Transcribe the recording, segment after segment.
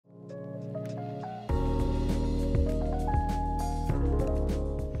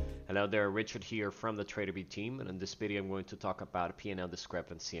Hello there, Richard here from the Tradervue team, and in this video I'm going to talk about P&L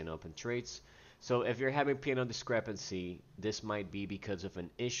discrepancy and open trades. So if you're having P&L discrepancy, this might be because of an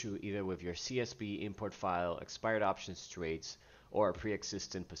issue either with your CSV import file, expired options trades, or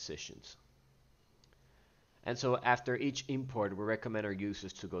pre-existing positions. And so after each import, we recommend our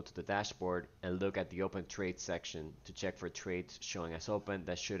users to go to the dashboard and look at the open trade section to check for trades showing as open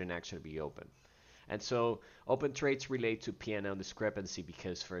that shouldn't actually be open. And so open trades relate to P&L discrepancy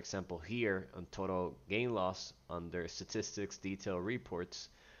because, for example, here on total gain loss under statistics detail reports,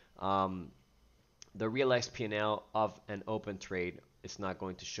 the realized P&L of an open trade is not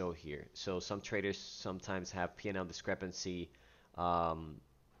going to show here. So some traders sometimes have P&L discrepancy, like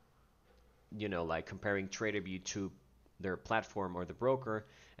comparing Tradervue to their platform or the broker,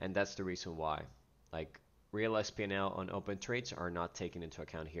 and that's the reason why. Like realized P&L on open trades are not taken into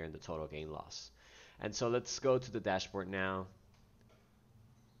account here in the total gain loss. And so let's go to the dashboard now.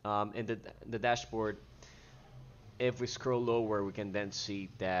 In the dashboard, if we scroll lower, we can then see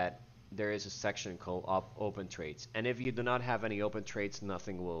that there is a section called open trades. And if you do not have any open trades,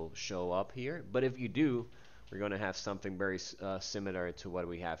 nothing will show up here. But if you do, we're going to have something very similar to what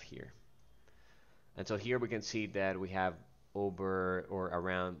we have here. And so here we can see that we have over or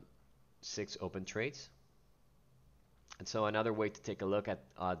around 6 open trades. And so another way to take a look at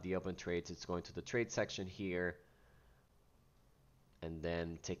the open trades is going to the trade section here and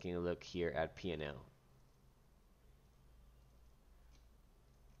then taking a look here at P&L.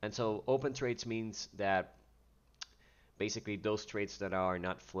 And so open trades means that basically those trades that are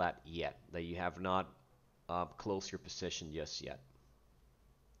not flat yet, that you have not closed your position just yet.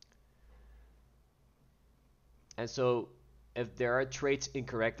 And so if there are trades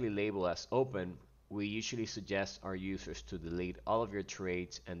incorrectly labeled as open, we usually suggest our users to delete all of your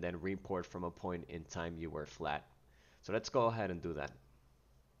trades and then report from a point in time you were flat. So let's go ahead and do that.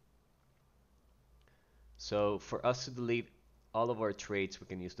 So for us to delete all of our trades, we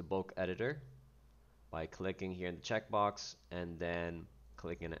can use the bulk editor by clicking here in the checkbox and then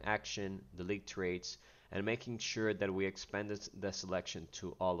clicking an action, delete trades, and making sure that we expand the selection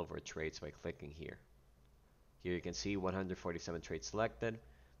to all of our trades by clicking here. Here you can see 147 trades selected.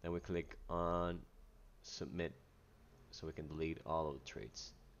 Then we click on submit so we can delete all of the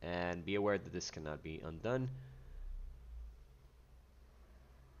trades. And be aware that this cannot be undone.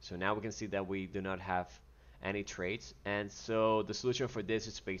 So now we can see that we do not have any trades. And so the solution for this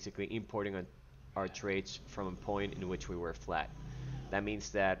is basically importing our trades from a point in which we were flat. That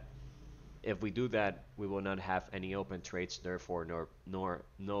means that if we do that, we will not have any open trades, therefore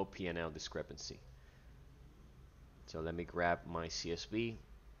no P&L discrepancy. So let me grab my CSV.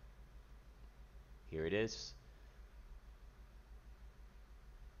 Here it is.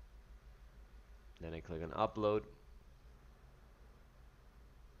 Then I click on upload.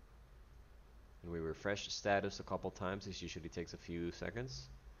 And we refresh the status a couple times. This usually takes a few seconds.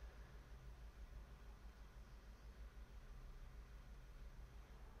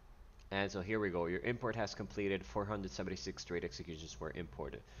 And so here we go. Your import has completed. 476 trade executions were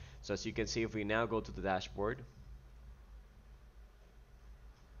imported. So as you can see, if we now go to the dashboard,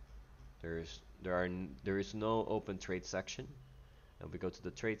 there is no open trade section. And we go to the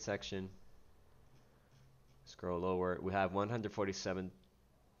trade section, scroll lower, we have 147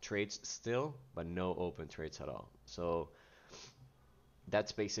 trades still, but no open trades at all. So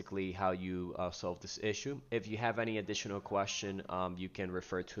that's basically how you solve this issue. If you have any additional question, you can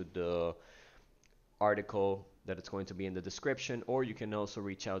refer to the article that it's going to be in the description, or you can also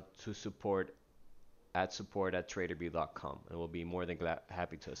reach out to support at tradervue.com, and we'll be more than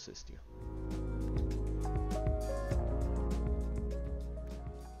happy to assist you.